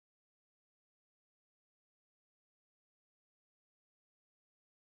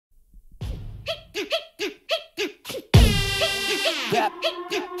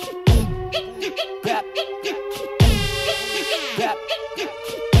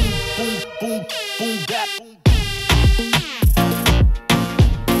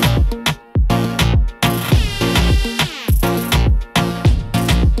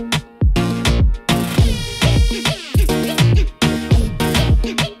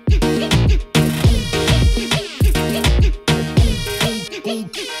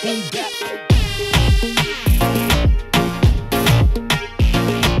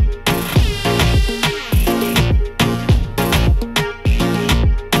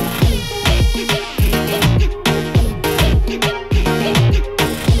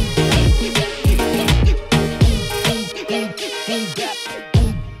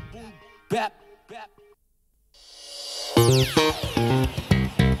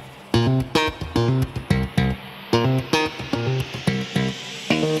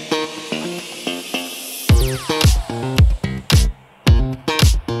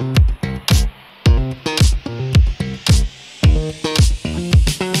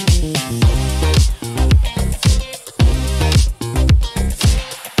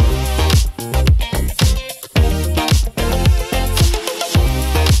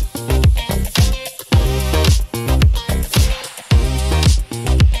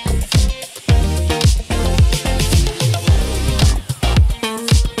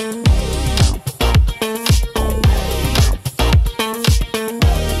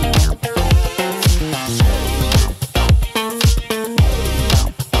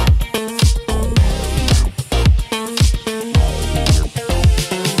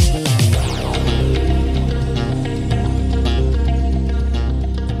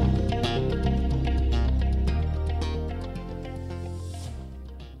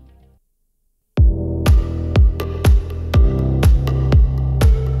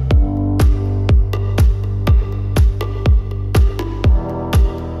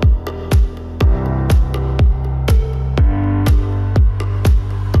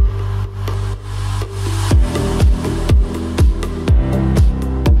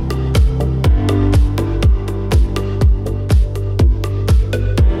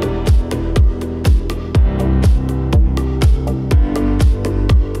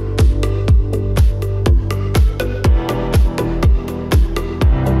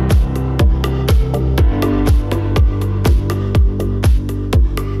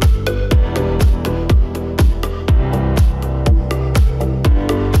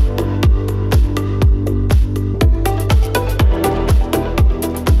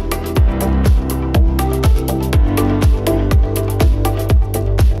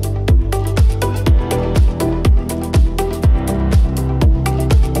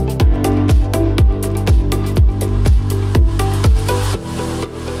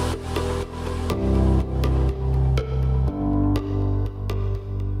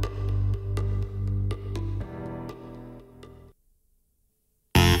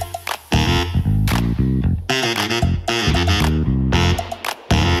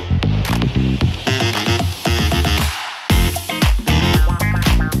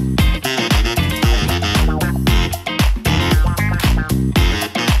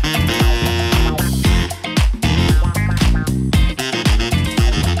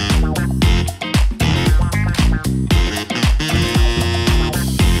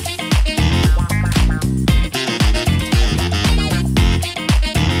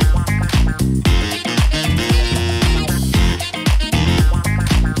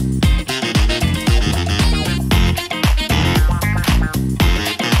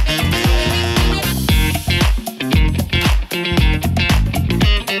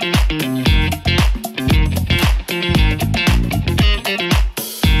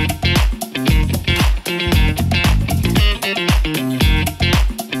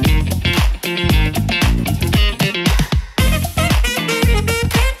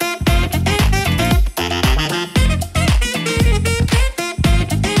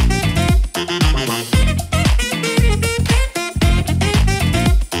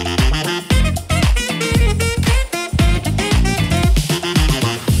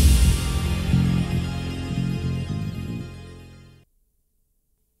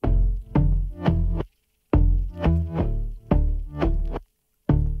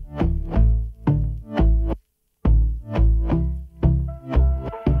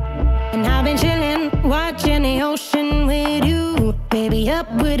And I've been chillin', watching the ocean with you. Baby,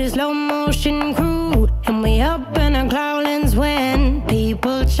 up with a slow motion crew. And we up in our cloudlands when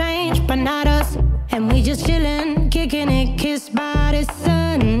people change, but not us. And we just chillin', kicking it, kissed by the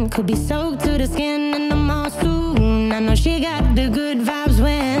sun. Could be soaked to the skin in the mall soon. I know she got the good vibes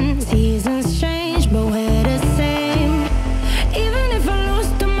when seasons change, but we're the same. Even if I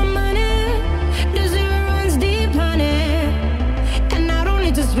lost all my money, the zero runs deep, honey. And I don't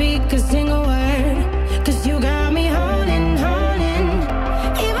need to speak a single word, 'cause you got me holding, holding.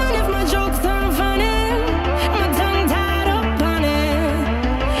 Even if my jokes aren't funny, my tongue tied up on it.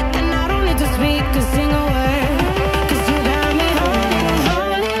 And I don't need to speak a single word, 'cause you got me holding,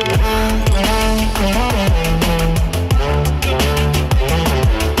 holding.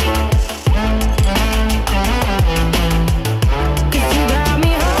 'Cause you got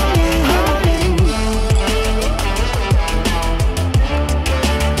me holding, holding.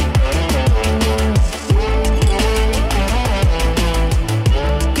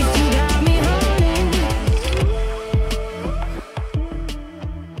 'Cause you got me holding.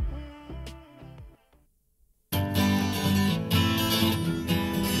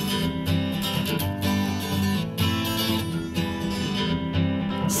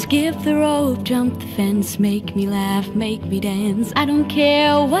 Skip the rope, jump the fence, make me laugh, make me dance. I don't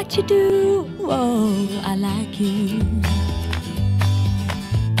care what you do, oh, I like you.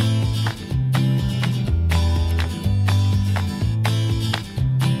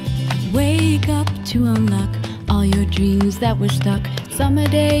 Wake up to unlock all your dreams that were stuck. Summer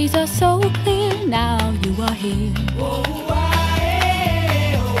days are so clear, now you are here.